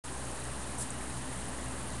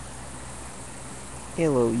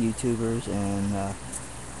Hello YouTubers and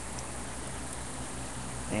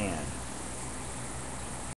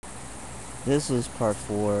this is part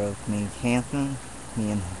 4 of me camping. Me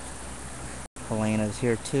and Helena's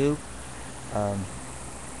here too.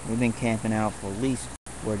 We've been camping out for at least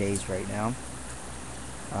 4 days right now.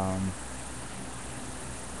 I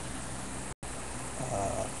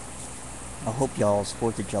hope y'all's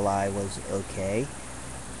 4th of July was okay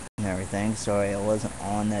and everything. Sorry I wasn't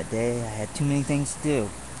on that day. I had too many things to do.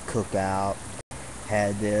 Cook out,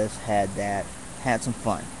 had this, had that, had some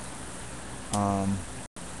fun.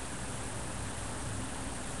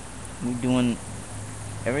 We're doing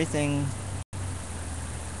everything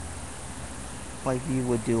like you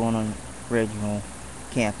would do on an original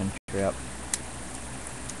camping trip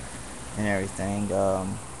and everything.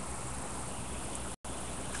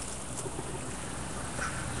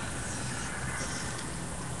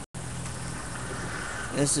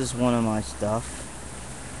 This is one of my stuff.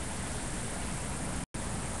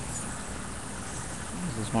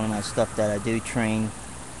 This is one of my stuff that I do train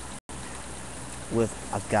with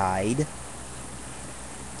a guide.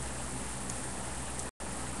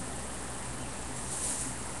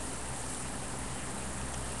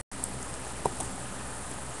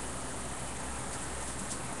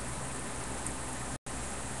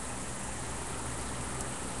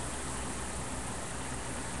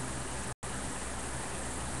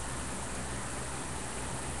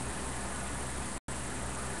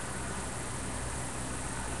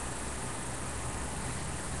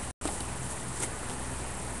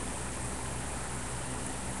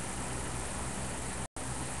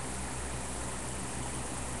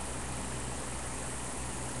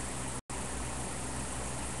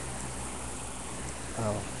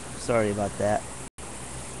 Oh, sorry about that.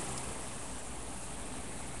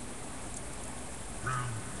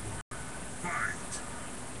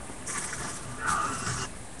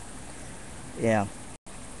 Yeah,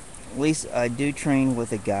 at least I do train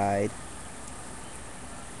with a guide.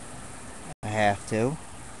 I have to.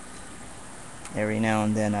 Every now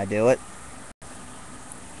and then I do it.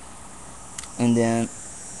 And then,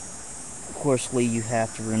 of course, you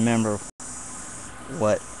have to remember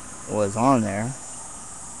what was on there.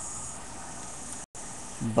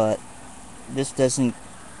 But this doesn't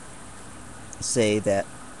say that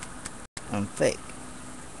I'm fake.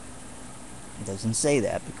 It doesn't say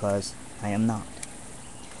that because I am not.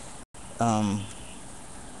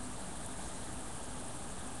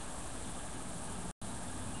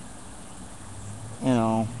 You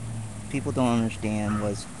know, people don't understand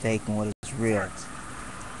what's fake and what is real.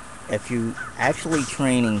 If you actually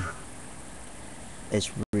training,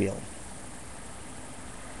 it's real.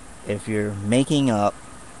 If you're making up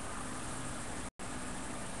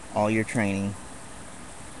all your training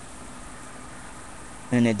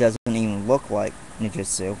and it doesn't even look like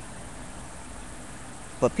ninjutsu,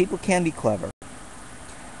 but people can be clever.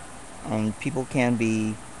 People can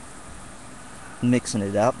be mixing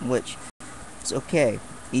it up, which it's okay.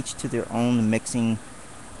 Each to their own, mixing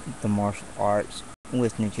the martial arts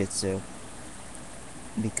with ninjutsu,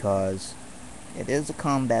 because it is a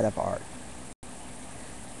combative art.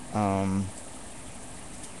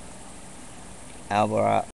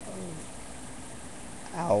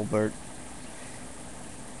 Albert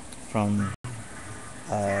from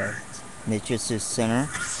Ninjutsu Center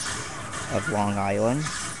of Long Island,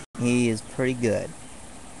 he is pretty good.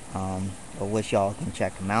 I wish y'all can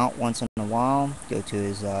check him out once in a while. Go to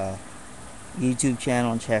his YouTube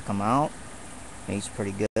channel and check him out. He's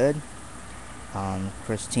pretty good.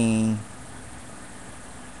 Christine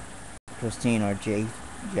or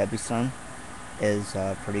Jebison is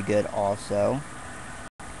pretty good also.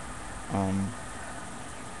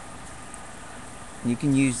 You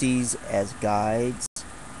can use these as guides,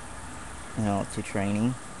 you know, to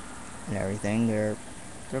training and everything. They're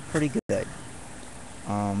pretty good.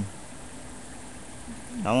 I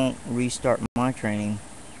won't restart my training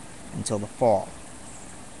until the fall.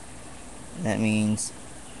 That means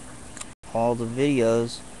all the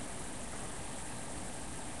videos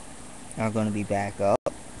are going to be back up,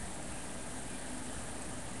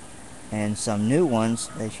 and some new ones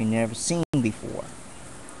that you've never seen before.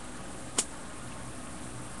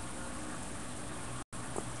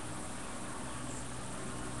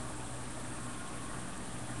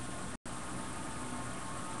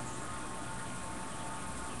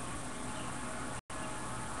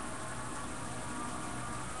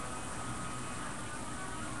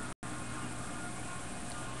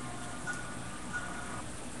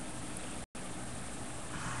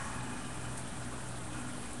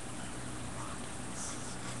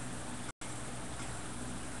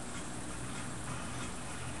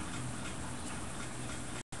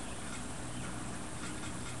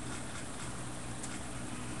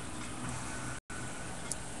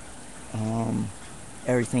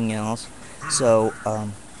 everything else. So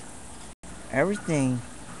everything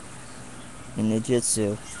in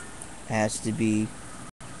Ninjutsu has to be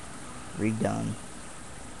redone,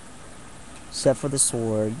 except for the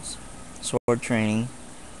sword training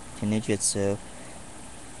to Ninjutsu.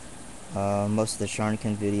 Most of the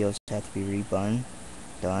Sharingan videos have to be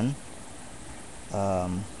done.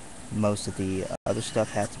 Most of the other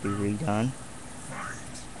stuff has to be redone.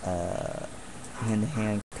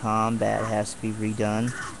 Hand-to-hand combat has to be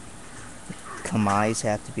redone. Kamais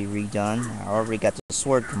have to be redone. I already got the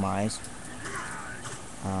sword kamais.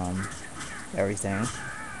 Everything.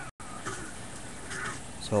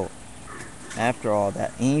 So after all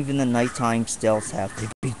that, even the nighttime stealths have to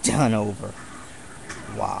be done over.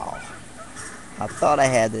 Wow. I thought I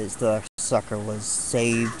had this, the sucker was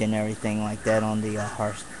saved and everything like that on the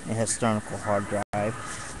historical hard drive.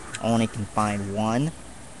 Only can find one.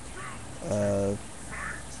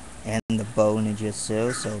 And the bow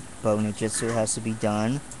ninjutsu, so bow ninjutsu has to be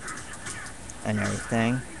done and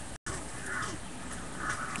everything.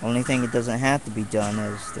 Only thing that doesn't have to be done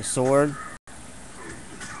is the sword.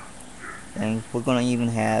 And we're gonna even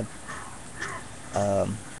have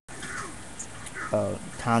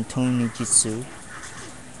Tanton ninjutsu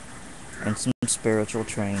and some spiritual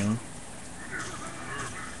training.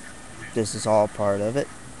 This is all part of it.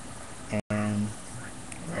 And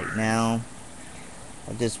right now,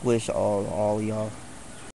 I just wish all y'all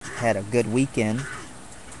had a good weekend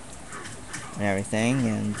and everything,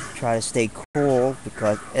 and try to stay cool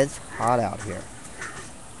because it's hot out here.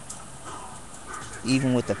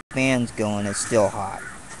 Even with the fans going, it's still hot.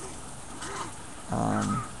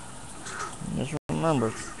 Just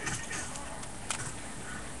remember,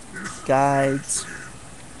 guides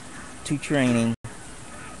to training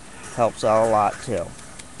helps out a lot too,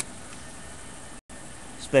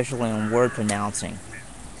 especially in word pronouncing.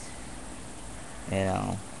 You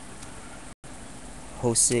know,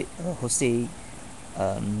 Jose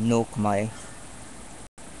Nokmai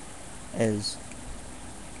is.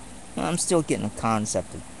 I'm still getting the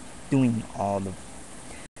concept of doing all the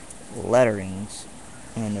letterings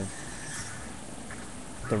and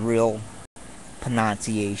the real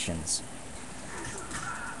pronunciations.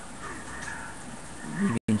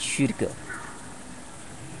 Even Shurika.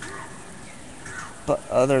 But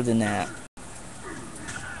other than that,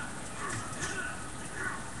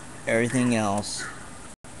 everything else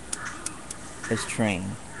is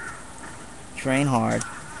train. Train hard,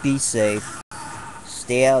 be safe,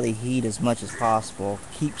 stay out of the heat as much as possible,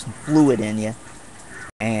 keep some fluid in you,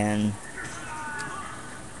 and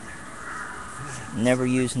never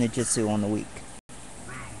use ninjutsu on the weak.